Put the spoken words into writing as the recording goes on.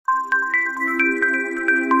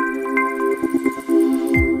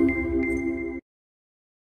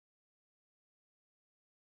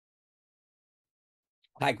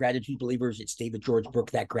Hi, gratitude believers. It's David George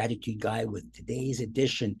Brooke, that gratitude guy, with today's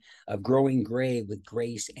edition of Growing Gray with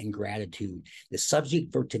Grace and Gratitude. The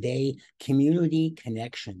subject for today, community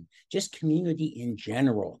connection, just community in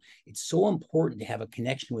general. It's so important to have a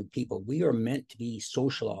connection with people. We are meant to be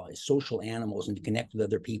socialized, social animals, and to connect with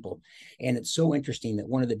other people. And it's so interesting that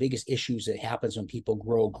one of the biggest issues that happens when people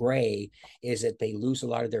grow gray is that they lose a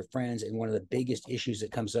lot of their friends. And one of the biggest issues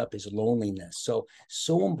that comes up is loneliness.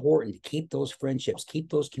 So important to keep those friendships, keep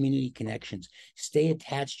those community connections, stay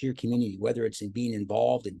attached to your community, whether it's in being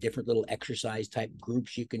involved in different little exercise type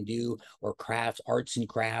groups you can do, or crafts, arts and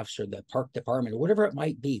crafts, or the park department, or whatever it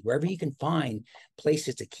might be, wherever you can find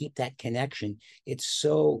places to keep that connection. It's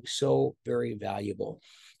so very valuable.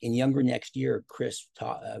 In Younger Next Year, Chris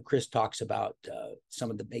talks about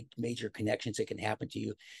some of the major connections that can happen to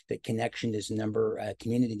you. That connection is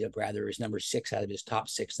community rather is number 6 out of his top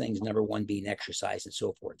 6 things. Number 1 being exercise and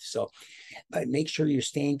so forth. So make sure you're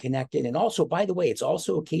staying connected. And also, by the way, it's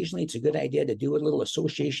also occasionally it's a good idea to do a little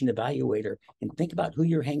association evaluator and think about who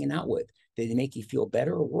you're hanging out with. Did they make you feel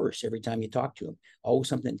better or worse every time you talk to them? Always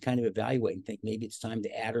something to kind of evaluate and think maybe it's time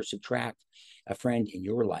to add or subtract a friend in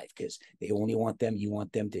your life, because they only want them. You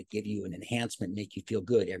want them to give you an enhancement, make you feel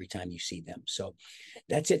good every time you see them. So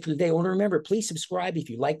that's it for today. I want to remember, please subscribe if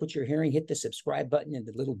you like what you're hearing. Hit the subscribe button and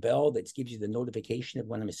the little bell that gives you the notification of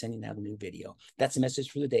when I'm sending out a new video. That's the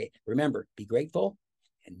message for the day. Remember, be grateful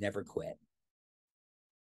and never quit.